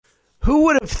Who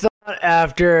would have thought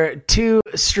after 2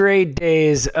 straight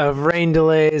days of rain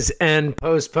delays and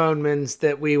postponements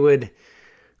that we would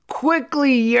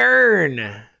quickly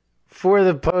yearn for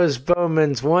the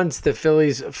postponements once the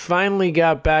Phillies finally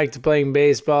got back to playing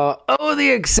baseball? Oh, the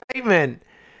excitement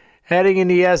heading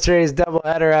into yesterday's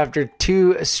doubleheader after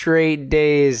 2 straight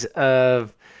days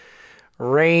of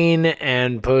rain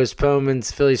and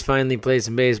postponements. Phillies finally played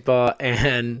some baseball,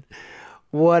 and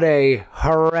what a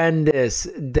horrendous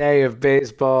day of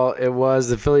baseball it was.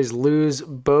 The Phillies lose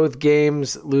both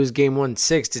games, lose game one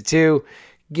 6-2,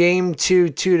 game two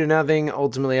 2-0,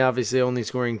 ultimately obviously only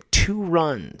scoring 2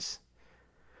 runs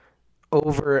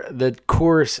over the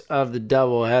course of the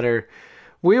doubleheader.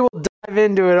 We will dive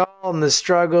into it all and the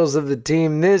struggles of the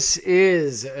team. This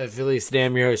is Phillies Today.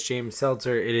 I'm your host, James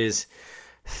Seltzer. It is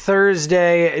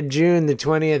Thursday, June the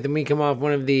 20th, and we come off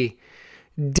one of the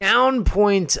down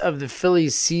points of the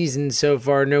Phillies season so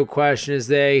far, no question, as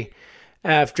they,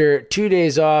 after 2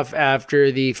 days off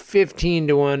after the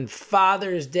 15-1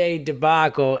 Father's Day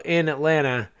debacle in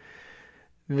Atlanta,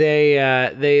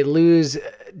 they lose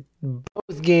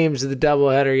both games of the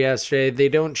doubleheader yesterday. They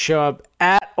don't show up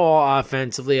at all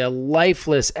offensively, a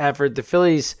lifeless effort. The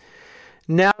Phillies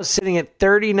now sitting at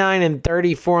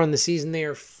 39-34 on the season. They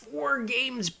are 4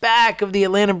 games back of the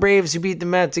Atlanta Braves, who beat the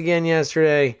Mets again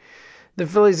yesterday. The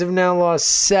Phillies have now lost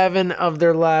 7 of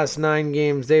their last 9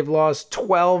 games. They've lost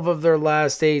 12 of their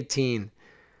last 18.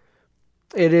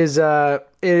 It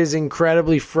is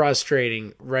incredibly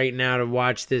frustrating right now to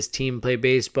watch this team play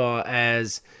baseball,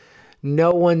 as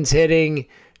no one's hitting,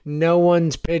 no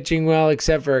one's pitching well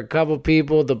except for a couple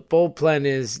people. The bullpen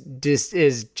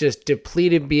is just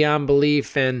depleted beyond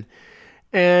belief, and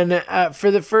for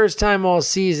the first time all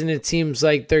season, it seems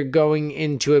like they're going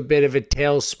into a bit of a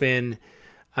tailspin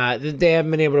that they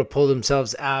haven't been able to pull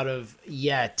themselves out of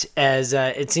yet, as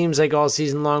it seems like all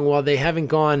season long, while they haven't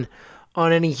gone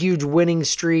on any huge winning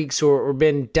streaks or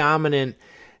been dominant,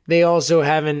 they also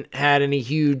haven't had any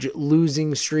huge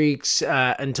losing streaks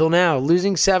until now.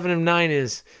 Losing 7 of 9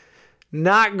 is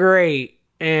not great,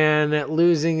 and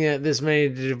losing this many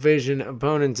division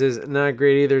opponents is not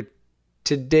great either.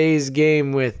 Today's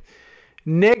game with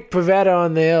Nick Pivetta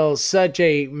on the hill, such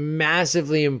a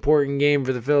massively important game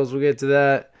for the Phils. We'll get to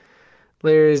that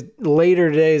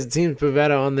later today, as it seems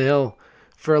Pivetta on the hill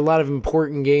for a lot of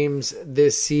important games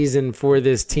this season for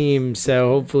this team. So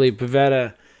hopefully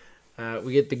Pivetta,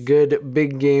 we get the good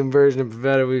big game version of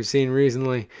Pivetta we've seen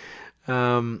recently.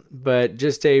 But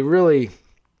just a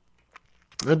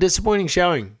disappointing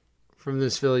showing from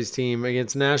this Phillies team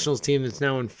against a Nationals team that's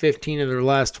now in 15 of their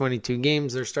last 22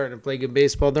 games. They're starting to play good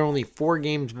baseball. They're only 4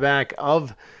 games back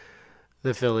of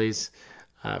the Phillies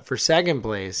for second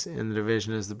place in the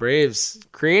division, as the Braves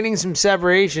creating some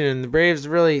separation. And the Braves,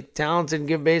 really talented,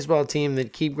 good baseball team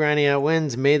that keep grinding out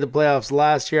wins, made the playoffs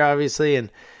last year, obviously,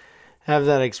 and have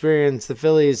that experience. The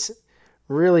Phillies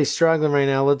really struggling right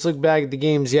now. Let's look back at the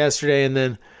games yesterday, and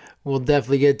then we'll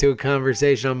definitely get to a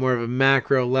conversation on more of a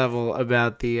macro level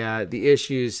about the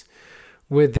issues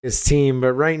with this team.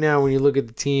 But right now, when you look at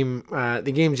the team,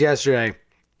 the games yesterday,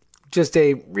 just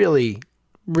a really,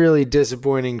 really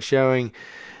disappointing showing,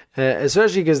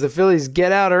 especially because the Phillies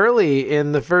get out early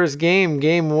in the first game,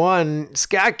 game 1.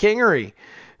 Scott Kingery,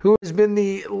 who has been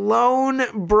the lone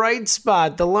bright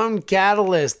spot, the lone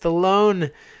catalyst, the lone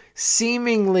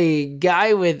seemingly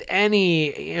guy with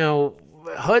any,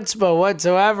 chutzpah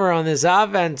whatsoever on this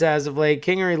offense as of late.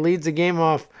 Kingery leads the game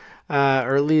off,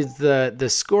 or leads the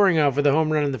scoring off with a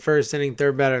home run in the first inning,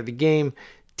 third batter of the game.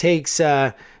 Takes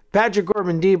Patrick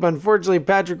Corbin deep. Unfortunately,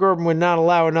 Patrick Corbin would not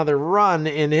allow another run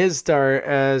in his start,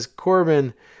 as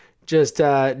Corbin just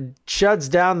shuts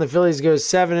down the Phillies. Goes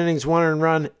 7 innings, 1 earned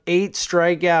run, 8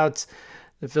 strikeouts.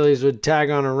 The Phillies would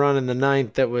tag on a run in the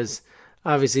 9th that was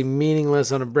obviously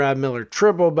meaningless on a Brad Miller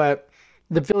triple, but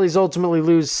the Phillies ultimately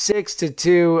lose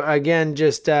 6-2. Again,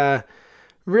 just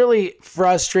really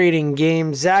frustrating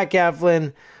game. Zach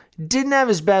Eflin didn't have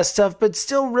his best stuff, but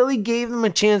still really gave them a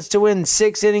chance to win.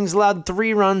 6 innings, allowed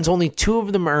 3 runs, only 2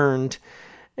 of them earned.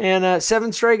 And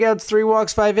 7 strikeouts, 3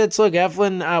 walks, 5 hits. Look,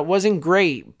 Eflin wasn't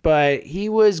great, but he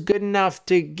was good enough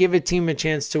to give a team a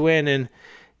chance to win. And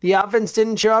the offense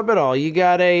didn't show up at all. You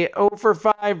got a 0 for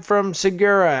 5 from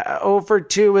Segura, 0 for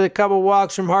 2 with a couple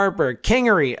walks from Harper.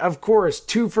 Kingery, of course,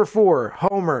 2 for 4,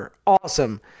 homer,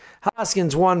 awesome.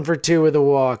 Hoskins, 1 for 2 with a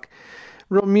walk.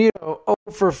 Realmuto, 0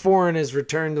 for 4 in his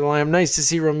return to the lineup. Nice to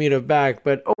see Realmuto back,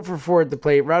 but 0 for 4 at the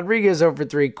plate. Rodriguez, 0 for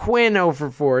 3. Quinn, 0 for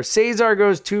 4. Cesar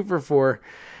goes 2 for 4.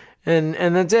 And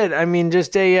that's it. I mean,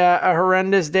 just a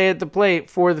horrendous day at the plate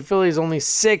for the Phillies. Only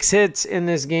 6 hits in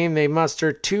this game. They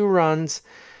muster 2 runs.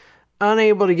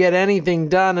 unable to get anything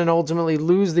done and ultimately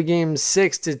lose the game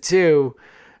 6-2.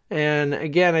 And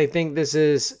again, I think this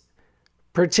is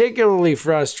particularly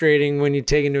frustrating when you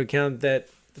take into account that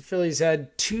the Phillies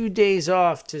had 2 days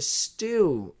off to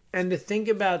stew. And to think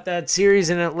about that series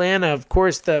in Atlanta, of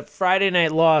course, the Friday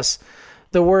night loss,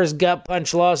 the worst gut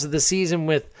punch loss of the season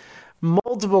with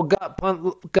multiple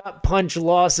gut punch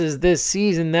losses this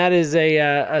season. That is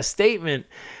a statement.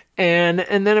 And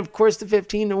then, of course, the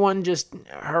 15-1 just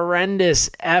horrendous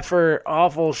effort,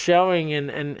 awful showing,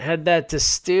 and had that to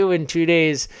stew in 2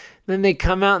 days. Then they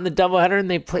come out in the doubleheader and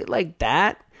they play like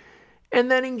that. And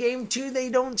then in game 2, they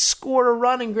don't score a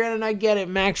run. And granted, I get it.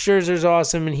 Max Scherzer's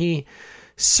awesome, and he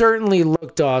certainly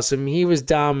looked awesome. He was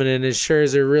dominant, as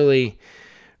Scherzer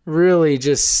really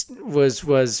just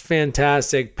was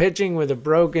fantastic. Pitching with a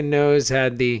broken nose,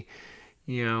 had the,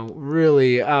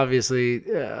 really obviously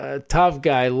tough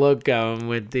guy look going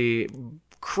with the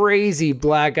crazy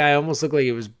black eye. Almost looked like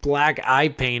it was black eye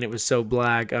paint. It was so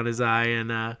black on his eye.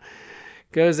 And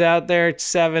goes out there,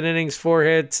 7 innings, 4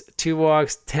 hits, 2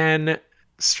 walks, 10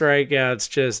 strikeouts,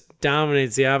 just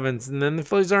dominates the offense. And then the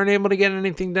Phillies aren't able to get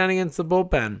anything done against the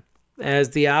bullpen, as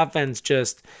the offense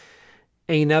just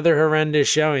another horrendous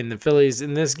showing. The Phillies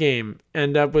in this game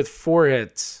end up with 4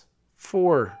 hits,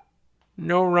 4,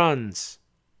 no runs.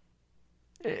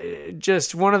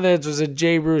 Just one of those was a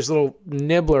Jay Bruce little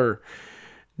nibbler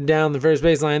down the first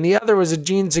baseline. The other was a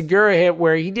Gene Segura hit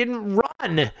where he didn't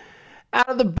run out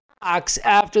of the box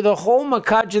after the whole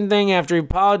McCutchen thing, after he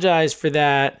apologized for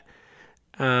that.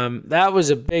 That was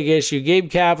a big issue.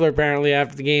 Gabe Kapler apparently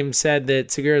after the game said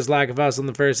that Segura's lack of hustle in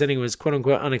the first inning was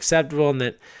quote-unquote unacceptable, and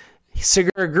that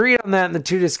Segura agreed on that, and the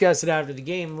two discussed it after the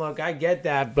game. Look, I get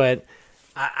that, but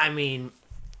I mean,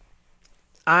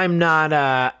 I'm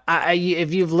not,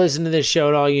 if you've listened to this show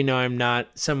at all, you know I'm not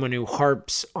someone who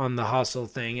harps on the hustle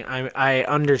thing. I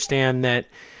understand that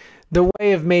the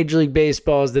way of Major League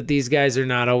Baseball is that these guys are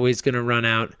not always going to run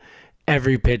out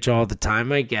every pitch all the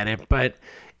time. I get it, but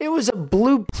it was a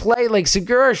blue play. Like,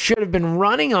 Segura should have been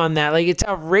running on that. Like, it's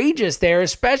outrageous there,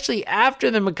 especially after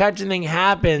the McCutchen thing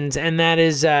happens, and that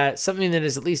is something that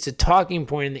is at least a talking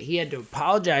point, and that he had to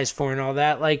apologize for and all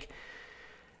that. Like,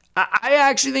 I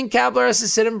actually think Kapler has to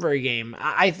sit him for a game.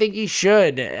 I think he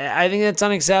should. I think that's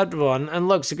unacceptable. And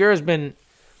look, Segura's been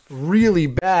really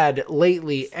bad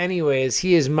lately anyways.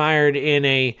 He is mired in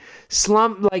a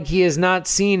slump like he has not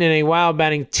seen in a while,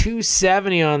 batting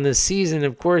 .270 on the season.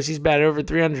 Of course, he's batted over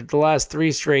 .300 the last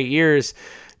 3 straight years.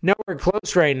 Nowhere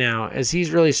close right now, as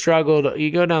he's really struggled.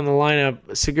 You go down the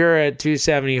lineup, Segura at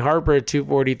 .270, Harper at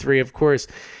 .243, of course.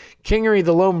 Kingery,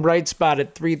 the lone bright spot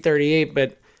at .338,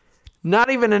 but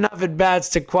not even enough at bats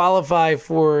to qualify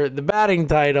for the batting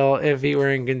title if he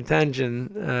were in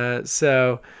contention.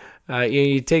 So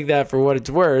you take that for what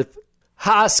it's worth.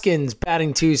 Hoskins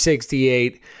batting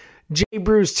 .268, Jay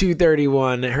Bruce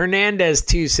 .231, Hernandez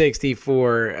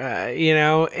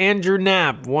 .264. Andrew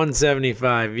Knapp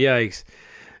 .175. Yikes.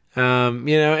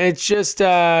 It's just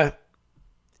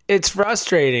it's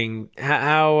frustrating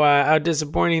how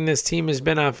disappointing this team has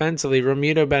been offensively.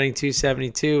 Romuto batting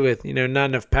 .272 with not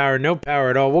enough power, no power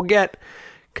at all. We'll get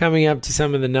coming up to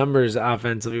some of the numbers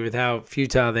offensively with how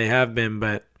futile they have been,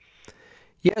 but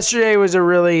yesterday was a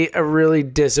really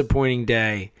disappointing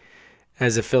day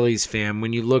as a Phillies fan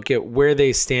when you look at where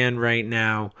they stand right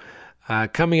now.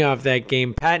 Coming off that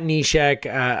game, Pat Neshek,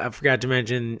 I forgot to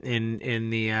mention in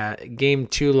the Game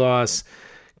 2 loss,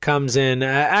 comes in.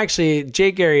 Actually,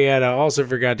 Jake Arrieta also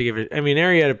forgot to give it.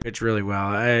 Arrieta pitched really well.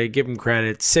 I give him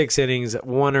credit. 6 innings,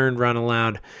 1 earned run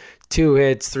allowed, 2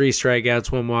 hits, 3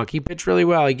 strikeouts, 1 walk. He pitched really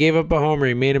well. He gave up a homer.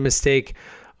 He made a mistake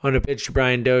on a pitch to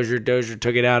Brian Dozier. Dozier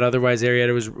took it out. Otherwise,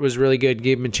 Arrieta was really good.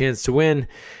 Gave him a chance to win.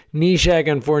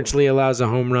 Neshek, unfortunately, allows a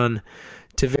home run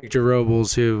to Victor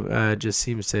Robles, who just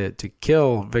seems to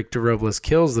kill. Victor Robles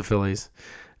kills the Phillies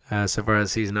so far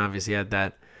this season. Obviously, had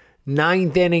that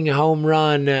 9th inning home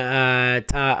run,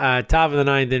 top of the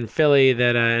 9th in Philly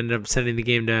that ended up sending the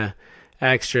game to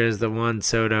extras. The Juan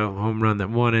Soto home run that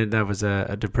won it. That was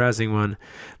a depressing one.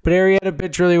 But Arrieta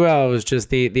pitched really well. It was just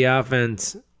the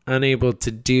offense unable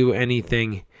to do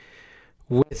anything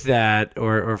with that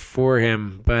or for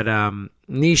him. But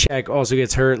Neshek also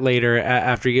gets hurt later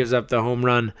after he gives up the home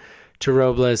run to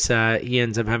Robles. He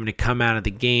ends up having to come out of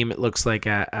the game. It looks like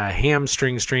a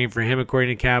hamstring strain for him,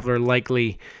 according to Kapler,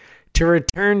 likely to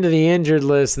return to the injured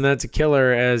list, and that's a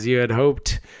killer, as you had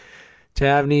hoped to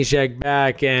have Neshek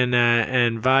back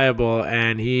and viable,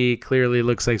 and he clearly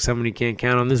looks like someone you can't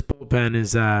count on. This bullpen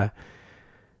is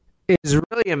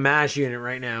really a mash unit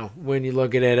right now when you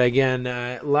look at it. Again,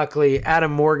 luckily,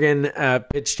 Adam Morgan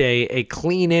pitched a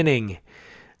clean inning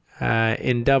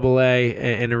in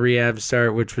Double-A in a rehab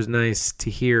start, which was nice to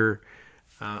hear.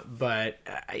 But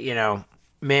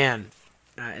man,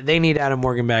 they need Adam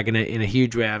Morgan back in a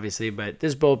huge way, obviously. But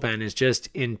this bullpen is just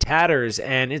in tatters,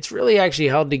 and it's really actually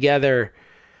held together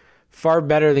far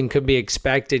better than could be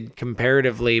expected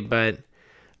comparatively. But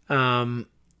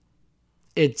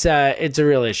it's a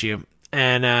real issue,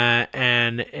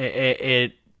 and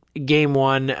it game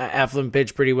one, Eflin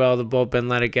pitched pretty well. The bullpen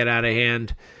let it get out of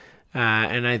hand,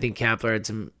 and I think Kapler had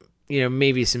some,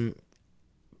 maybe some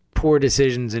poor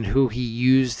decisions in who he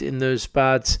used in those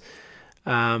spots.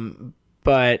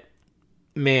 But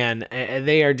man,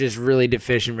 they are just really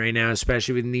deficient right now,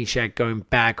 especially with Neshek going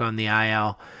back on the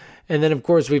IL. And then, of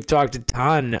course, we've talked a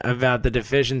ton about the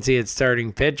deficiency at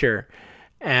starting pitcher,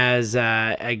 as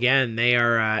again, they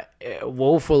are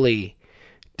woefully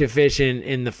deficient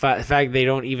in the fact they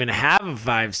don't even have a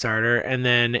 5-starter. And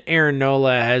then Aaron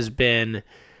Nola has been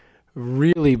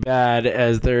really bad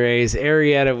as their ace.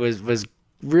 Arrieta was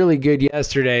really good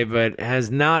yesterday, but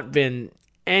has not been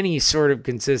any sort of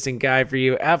consistent guy for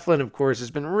you. Eflin, of course, has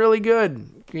been really good.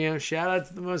 Shout out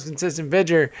to the most consistent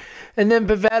pitcher. And then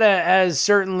Pivetta has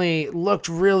certainly looked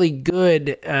really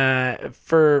good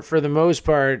for the most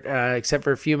part, except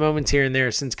for a few moments here and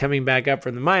there since coming back up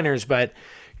from the minors. But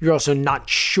you're also not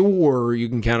sure you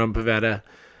can count on Pivetta.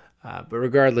 But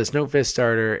regardless, no 5th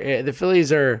starter. The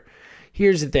Phillies are...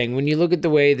 Here's the thing. When you look at the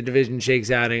way the division shakes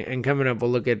out, and coming up,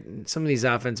 we'll look at some of these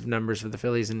offensive numbers for the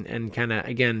Phillies and kind of,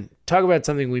 again, talk about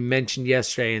something we mentioned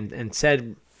yesterday and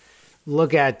said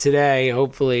look at today.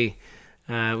 Hopefully,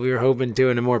 we were hoping to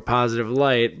in a more positive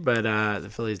light, but the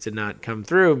Phillies did not come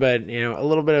through. But, a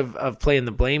little bit of playing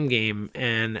the blame game.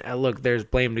 And look, there's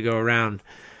blame to go around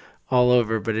all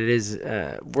over, but it is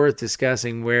worth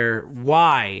discussing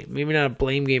why, maybe not a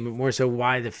blame game, but more so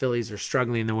why the Phillies are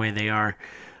struggling the way they are.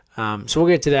 So we'll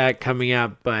get to that coming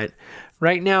up, but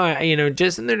right now,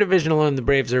 just in their division alone, the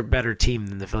Braves are a better team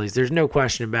than the Phillies. There's no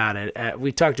question about it.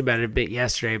 We talked about it a bit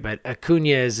yesterday, but Acuna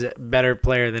is a better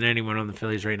player than anyone on the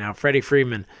Phillies right now. Freddie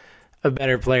Freeman, a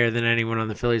better player than anyone on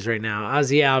the Phillies right now.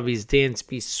 Ozzie Albies,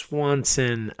 Dansby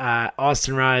Swanson,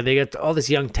 Austin Riley, they got all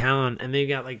this young talent, and they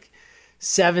got like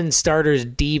 7 starters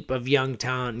deep of young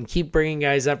talent and keep bringing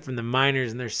guys up from the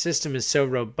minors, and their system is so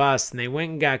robust. And they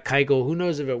went and got Keuchel. Who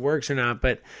knows if it works or not,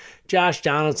 but Josh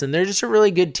Donaldson, they're just a really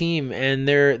good team, and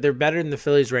they're better than the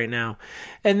Phillies right now.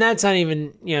 And that's not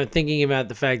even, thinking about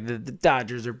the fact that the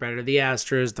Dodgers are better, the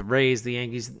Astros, the Rays, the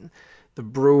Yankees, the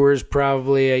Brewers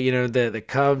probably, the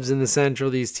Cubs in the Central,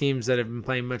 these teams that have been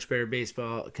playing much better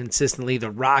baseball consistently,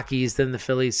 the Rockies than the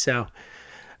Phillies. So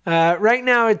right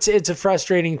now it's a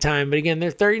frustrating time, but again,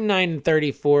 they're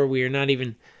 39-34. We are not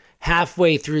even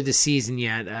halfway through the season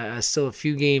yet. Still a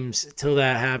few games till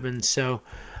that happens. So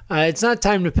it's not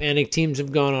time to panic. Teams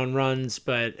have gone on runs,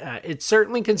 but it's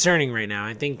certainly concerning right now.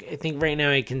 I think right now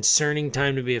a concerning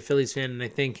time to be a Phillies fan, and I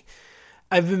think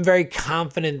I've been very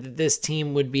confident that this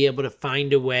team would be able to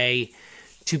find a way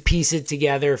to piece it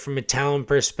together from a talent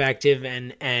perspective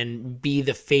and be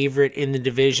the favorite in the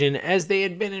division, as they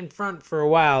had been in front for a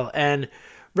while. And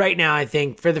right now, I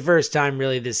think for the first time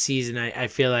really this season, I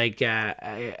feel like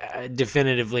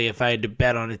definitively if I had to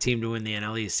bet on a team to win the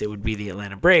NL East, it would be the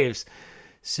Atlanta Braves.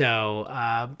 So,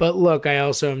 but look, I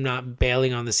also am not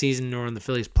bailing on the season nor on the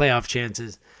Phillies' playoff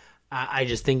chances. I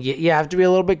just think you have to be a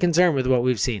little bit concerned with what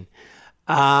we've seen.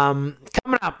 Coming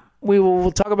up,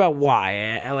 we'll talk about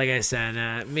why. Like I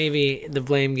said, maybe the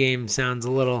blame game sounds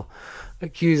a little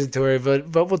accusatory, but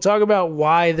we'll talk about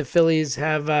why the Phillies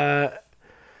have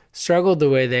struggled the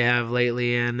way they have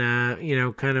lately, and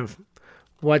kind of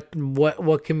what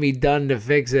can be done to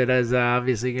fix it, as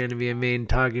obviously going to be a main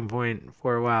talking point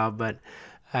for a while. But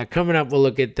coming up, we'll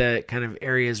look at the kind of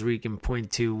areas where you can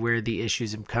point to where the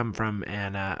issues have come from,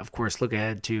 and of course look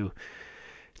ahead to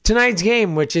tonight's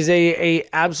game, which is a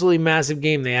absolutely massive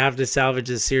game. They have to salvage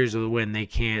this series with a win. They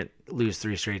can't lose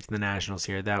 3 straight to the Nationals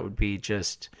here. That would be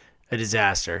just a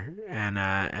disaster. And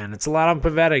it's a lot on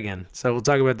Pivetta again. So we'll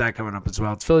talk about that coming up as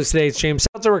well. It's Phillies Today. It's James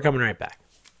Seltzer. We're coming right back.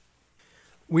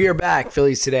 We are back,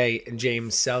 Phillies Today, and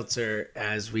James Seltzer,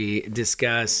 as we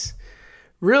discuss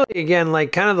really, again,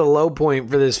 like kind of the low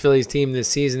point for this Phillies team this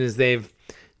season is they've,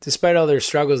 despite all their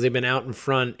struggles, they've been out in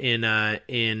front in the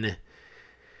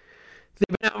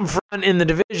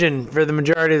division for the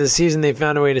majority of the season. They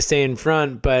found a way to stay in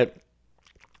front, but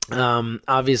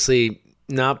obviously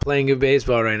not playing good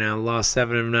baseball right now. Lost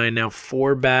 7 of 9, now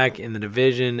 4 back in the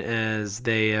division, as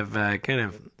they have kind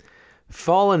of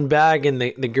fallen back in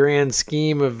the grand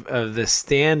scheme of the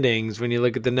standings. When you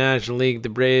look at the National League, the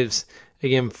Braves,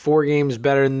 again, 4 games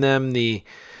better than them. The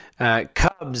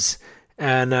Cubs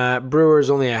And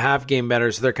Brewers only a half game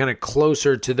better, so they're kind of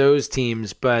closer to those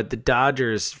teams. But the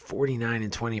Dodgers,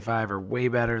 49-25, are way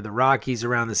better. The Rockies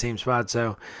around the same spot.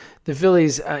 So the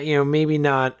Phillies, maybe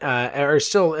not, are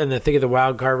still in the thick of the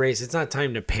wild card race. It's not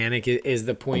time to panic, is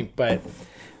the point. But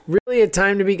really a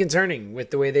time to be concerning with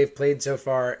the way they've played so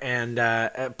far and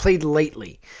played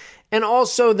lately. And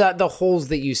also the holes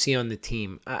that you see on the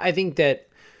team. I think that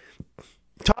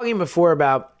talking before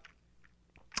about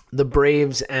the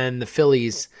Braves and the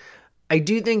Phillies, I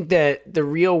do think that the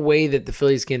real way that the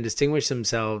Phillies can distinguish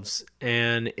themselves,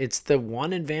 and it's the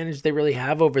one advantage they really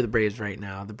have over the Braves right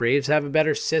now. The Braves have a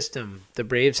better system. The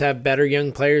Braves have better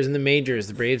young players in the majors.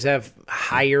 The Braves have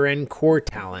higher end core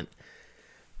talent.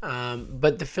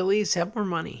 But the Phillies have more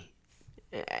money.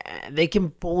 They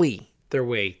can bully their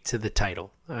way to the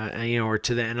title, or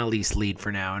to the NL East lead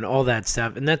for now and all that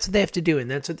stuff. And that's what they have to do, and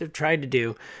that's what they've tried to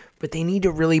do. But they need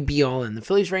to really be all in. The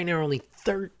Phillies right now are only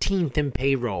 13th in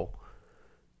payroll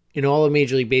in all of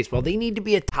Major League Baseball. They need to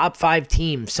be a top 5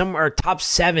 team, some are top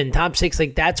 7, top 6.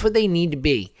 Like, that's what they need to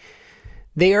be.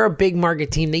 They are a big market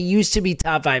team. They used to be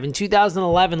top 5. In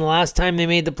 2011, the last time they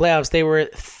made the playoffs, they were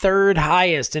 3rd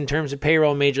highest in terms of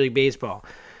payroll in Major League Baseball.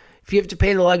 If you have to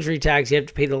pay the luxury tax, you have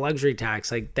to pay the luxury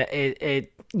tax. Like that,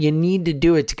 you need to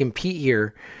do it to compete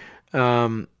here.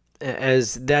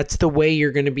 As that's the way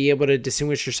you're going to be able to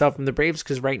distinguish yourself from the Braves,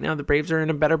 because right now the Braves are in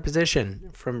a better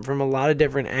position from a lot of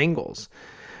different angles.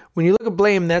 When you look at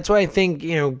blame, that's why I think,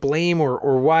 blame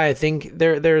or why I think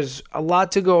there's a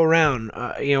lot to go around,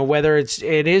 whether it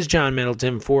is John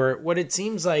Middleton for what it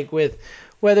seems like with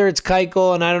whether it's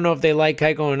Keuchel, and I don't know if they like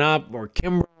Keuchel or not, or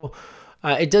Kimbrel.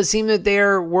 It does seem that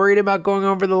they're worried about going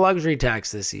over the luxury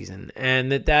tax this season,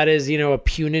 and that is, a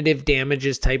punitive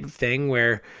damages type of thing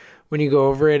where when you go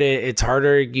over it, it's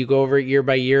harder. You go over it year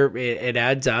by year, it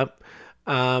adds up.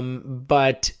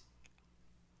 But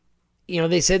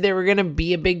they said they were going to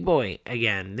be a big boy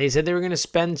again. They said they were going to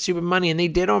spend stupid money, and they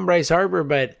did on Bryce Harper,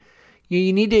 but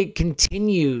you need to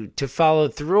continue to follow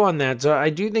through on that. So I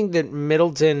do think that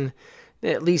Middleton,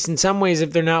 at least in some ways,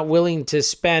 if they're not willing to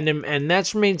spend him, and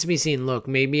that's remains to be seen. Look,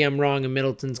 maybe I'm wrong, and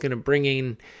Middleton's going to bring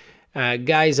in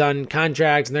guys on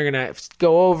contracts, and they're going to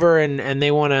go over, and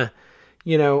they want to,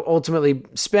 ultimately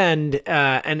spend.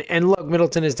 And look,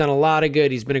 Middleton has done a lot of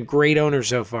good. He's been a great owner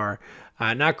so far.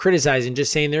 Not criticizing,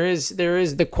 just saying there is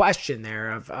the question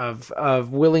there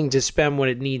of willing to spend what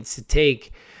it needs to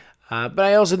take. But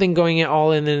I also think going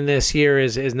all in this year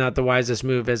is not the wisest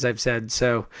move, as I've said.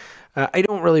 So I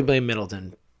don't really blame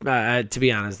Middleton, to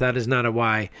be honest. That is not a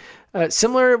why.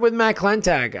 Similar with Matt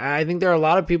Klentak. I think there are a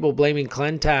lot of people blaming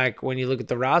Klentak when you look at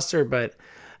the roster, but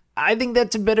I think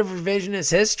that's a bit of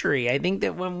revisionist history. I think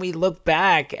that when we look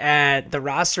back at the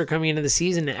roster coming into the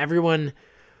season, everyone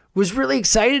was really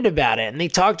excited about it. And they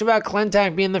talked about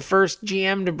Klentak being the first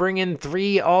GM to bring in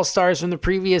 3 All-Stars from the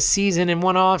previous season in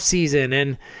one off-season.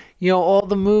 And, all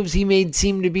the moves he made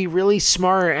seemed to be really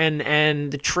smart,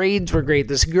 and the trades were great.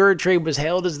 The Segura trade was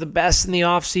hailed as the best in the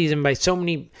off-season by so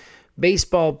many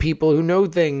baseball people who know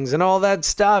things and all that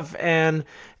stuff. And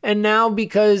now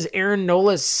because Aaron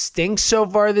Nola stinks so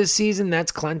far this season,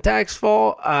 that's Klentak's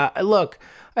fault. Look,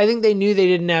 I think they knew they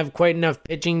didn't have quite enough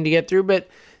pitching to get through, but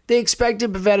they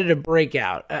expected Pivetta to break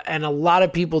out, and a lot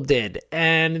of people did,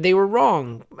 and they were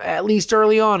wrong, at least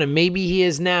early on, and maybe he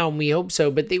is now, and we hope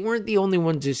so, but they weren't the only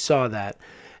ones who saw that,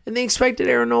 and they expected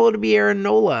Aaron Nola to be Aaron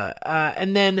Nola,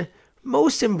 and then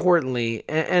most importantly,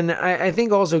 and I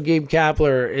think also Gabe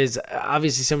Kapler is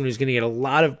obviously someone who's going to get a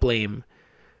lot of blame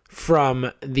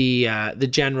from the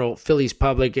general Phillies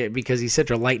public because he's such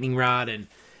a lightning rod, and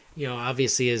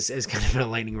obviously is kind of been a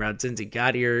lightning rod since he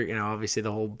got here. Obviously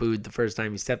the whole booed the first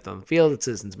time he stepped on the field at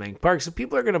Citizens Bank Park. So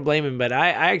people are going to blame him, but I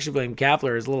actually blame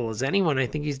Kapler as little as anyone. I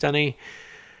think he's done a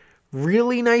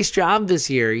really nice job this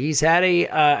year. He's had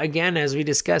again, as we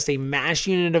discussed, a mash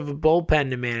unit of a bullpen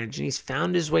to manage, and he's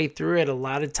found his way through it a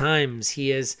lot of times. He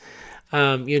has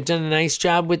done a nice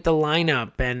job with the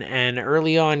lineup and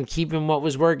early on keeping what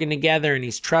was working together, and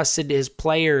he's trusted his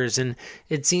players, and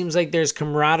it seems like there's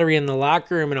camaraderie in the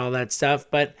locker room and all that stuff,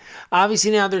 but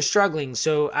obviously now they're struggling.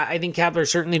 So I think Kapler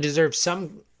certainly deserves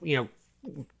some,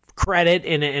 credit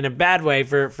in a bad way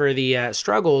for the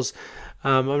struggles.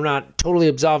 I'm not totally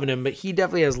absolving him, but he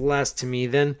definitely has less to me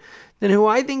than who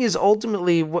I think is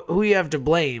ultimately who you have to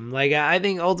blame. Like, I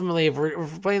think ultimately if we're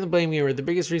playing the blame game, the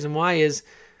biggest reason why is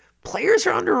players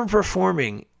are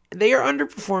underperforming. They are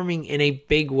underperforming in a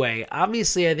big way.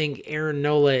 Obviously, I think Aaron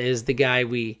Nola is the guy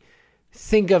we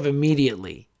think of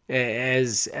immediately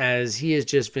as he has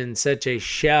just been such a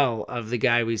shell of the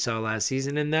guy we saw last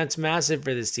season, and that's massive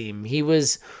for this team. He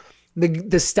was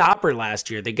the stopper last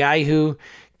year, the guy who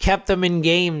kept them in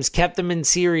games, kept them in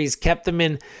series, kept them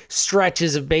in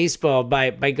stretches of baseball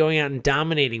by going out and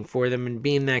dominating for them and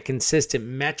being that consistent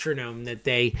metronome that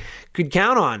they could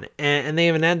count on. And they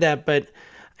haven't had that. But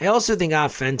I also think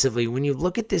offensively, when you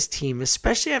look at this team,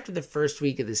 especially after the first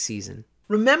week of the season,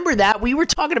 remember that we were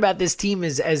talking about this team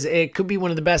as it could be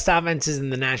one of the best offenses in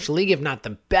the National League, if not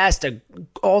the best, a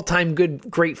all-time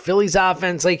great Phillies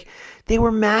offense. Like, they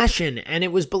were mashing, and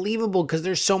it was believable because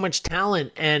there's so much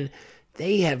talent, and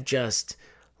they have just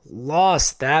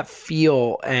lost that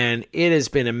feel, and it has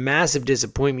been a massive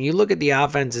disappointment. You look at the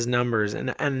offense's numbers,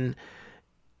 and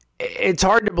it's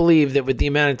hard to believe that with the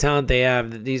amount of talent they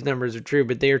have that these numbers are true,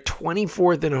 but they are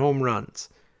 24th in home runs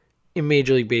in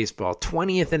Major League Baseball,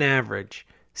 20th in average,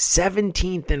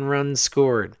 17th in runs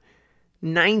scored,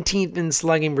 19th in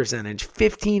slugging percentage,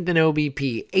 15th in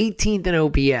OBP, 18th in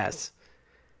OPS.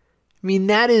 I mean,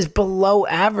 that is below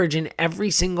average in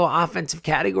every single offensive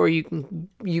category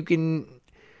you can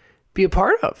be a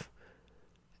part of.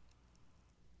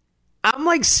 I'm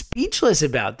like speechless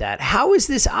about that. How is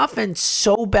this offense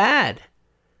so bad?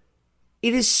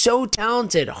 It is so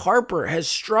talented. Harper has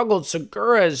struggled.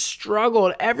 Segura has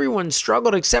struggled. Everyone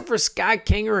struggled except for Scott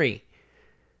Kingery.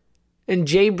 And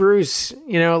Jay Bruce,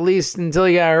 at least until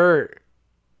he got hurt.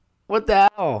 What the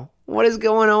hell? What is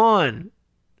going on?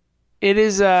 It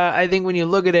is, I think when you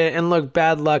look at it, and look,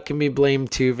 bad luck can be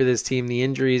blamed too for this team. The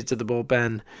injuries to the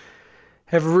bullpen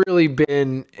have really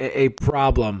been a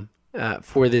problem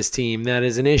for this team. That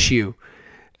is an issue.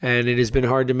 And it has been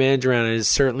hard to manage around. It has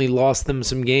certainly lost them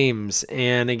some games.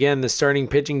 And again, the starting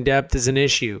pitching depth is an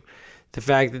issue. The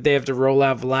fact that they have to roll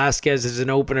out Velasquez as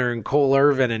an opener and Cole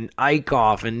Irvin and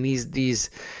Eichhoff and these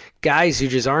guys who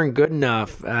just aren't good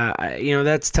enough,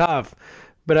 that's tough.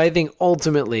 But I think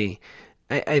ultimately,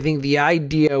 I think the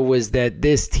idea was that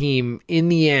this team, in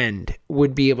the end,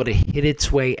 would be able to hit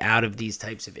its way out of these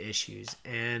types of issues.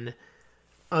 And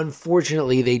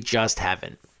unfortunately, they just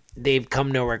haven't. They've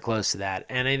come nowhere close to that.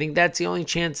 And I think that's the only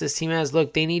chance this team has.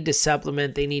 Look, they need to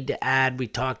supplement. They need to add. We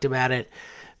talked about it.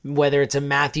 Whether it's a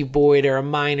Matthew Boyd or a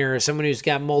Minor or someone who's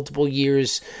got multiple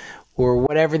years or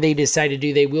whatever they decide to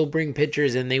do, they will bring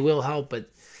pitchers and they will help. But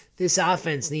this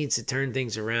offense needs to turn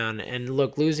things around. And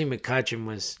look, losing McCutchen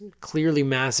was clearly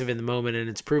massive in the moment, and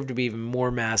it's proved to be even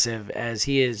more massive as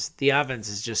the offense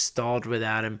is just stalled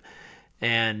without him.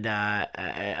 And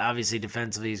obviously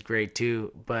defensively he's great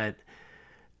too. But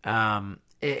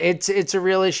it's a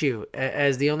real issue,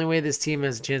 as the only way this team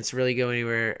has a chance to really go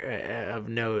anywhere of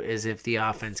note is if the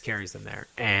offense carries them there.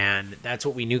 And that's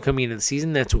what we knew coming into the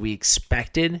season. That's what we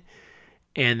expected.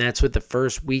 And that's what the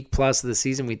first week plus of the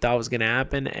season we thought was going to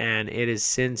happen. And it has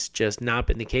since just not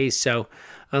been the case. So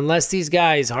unless these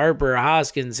guys, Harper,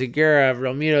 Hoskins, Segura,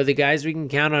 Realmuto, the guys we can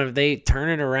count on, if they turn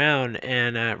it around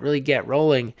and really get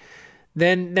rolling,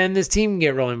 then this team can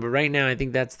get rolling. But right now, I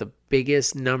think that's the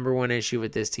biggest number one issue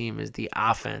with this team is the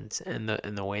offense and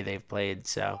the way they've played.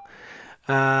 So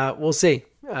we'll see.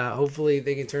 Hopefully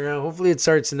they can turn around. Hopefully it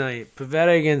starts tonight.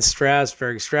 Pivetta against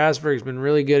Strasburg. Strasburg's been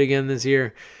really good again this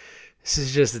year. This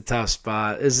is just a tough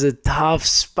spot. This is a tough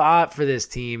spot for this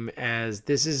team, as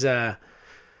this is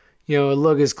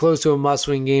look as close to a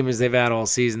must-win game as they've had all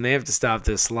season. They have to stop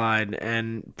this slide.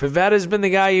 And Pivetta's been the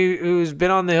guy who's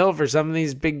been on the hill for some of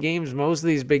these big games, most of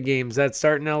these big games. That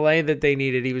start in LA that they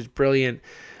needed, he was brilliant.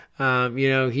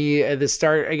 He at the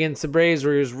start against the Braves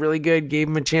where he was really good, gave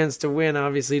him a chance to win.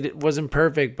 Obviously, it wasn't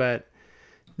perfect, but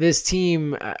this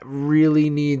team really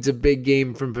needs a big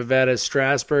game from Pivetta.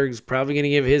 Strasburg's probably going to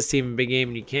give his team a big game,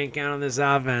 and you can't count on this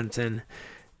offense, and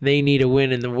they need a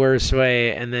win in the worst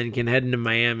way, and then can head into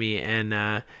Miami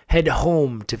and head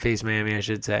home to face Miami, I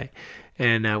should say.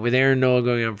 And with Aaron Nola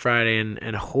going on Friday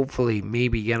and hopefully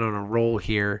maybe get on a roll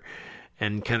here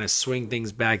and kind of swing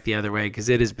things back the other way, because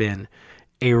it has been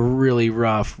a really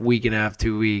rough week and a half,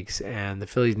 2 weeks, and the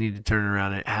Phillies need to turn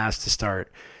around. It has to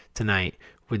start tonight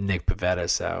with Nick Pivetta.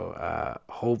 So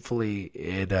hopefully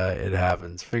it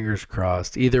happens. Fingers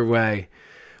crossed. Either way,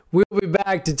 we'll be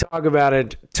back to talk about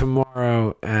it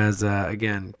tomorrow, as,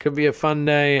 again, could be a fun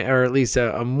day, or at least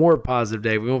a more positive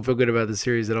day. We won't feel good about the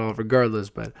series at all regardless,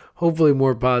 but hopefully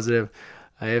more positive.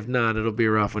 If not, it'll be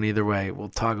a rough one either way. We'll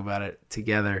talk about it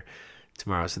together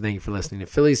tomorrow. So thank you for listening to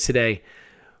Phillies Today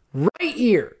right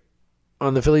here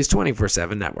on the Phillies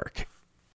 24/7 Network.